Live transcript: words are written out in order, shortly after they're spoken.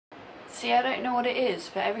See, I don't know what it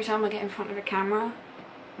is, but every time I get in front of a camera,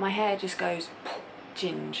 my hair just goes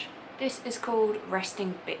ginge. This is called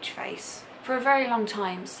resting bitch face. For a very long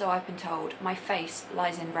time, so I've been told, my face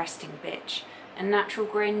lies in resting bitch. A natural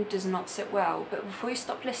grin does not sit well, but before you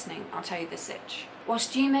stop listening, I'll tell you the sitch.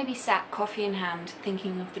 Whilst you may be sat coffee in hand,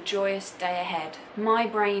 thinking of the joyous day ahead, my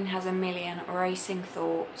brain has a million racing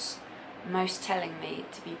thoughts, most telling me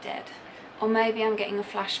to be dead. Or maybe I'm getting a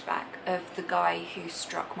flashback of the guy who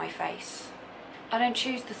struck my face. I don't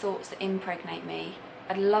choose the thoughts that impregnate me.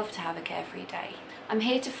 I'd love to have a carefree day. I'm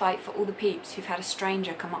here to fight for all the peeps who've had a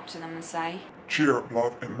stranger come up to them and say, "Cheer up,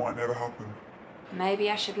 love, it might never happen." maybe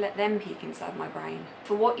I should let them peek inside my brain.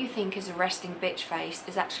 For what you think is a resting bitch face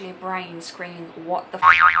is actually a brain screaming, what the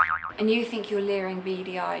f***? And you think your leering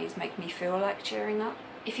beady eyes make me feel like cheering up?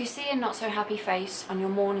 If you see a not so happy face on your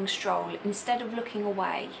morning stroll, instead of looking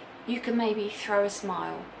away, you can maybe throw a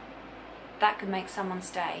smile. That could make someone's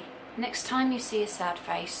day. Next time you see a sad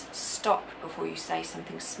face, stop before you say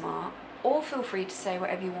something smart. Or feel free to say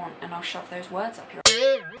whatever you want and I'll shove those words up your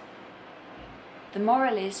ass. The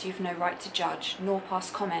moral is you've no right to judge, nor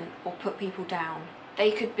pass comment or put people down.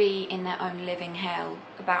 They could be in their own living hell,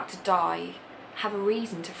 about to die, have a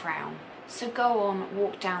reason to frown. So go on,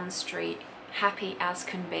 walk down the street, happy as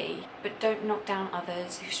can be, but don't knock down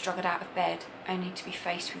others who struggled out of bed only to be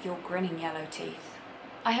faced with your grinning yellow teeth.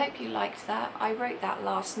 I hope you liked that. I wrote that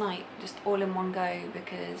last night, just all in one go,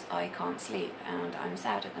 because I can't sleep and I'm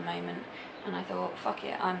sad at the moment, and I thought, fuck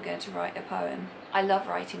it, I'm going to write a poem. I love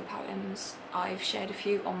writing poems. I've shared a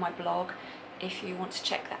few on my blog. If you want to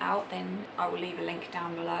check that out, then I will leave a link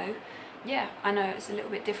down below. Yeah, I know it's a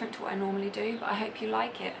little bit different to what I normally do, but I hope you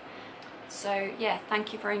like it. So yeah,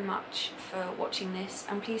 thank you very much for watching this,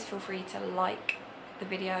 and please feel free to like the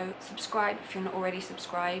video, subscribe if you're not already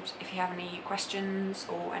subscribed. If you have any questions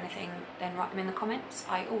or anything, then write them in the comments.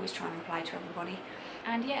 I always try and reply to everybody.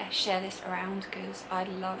 And yeah, share this around because I'd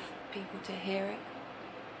love people to hear it.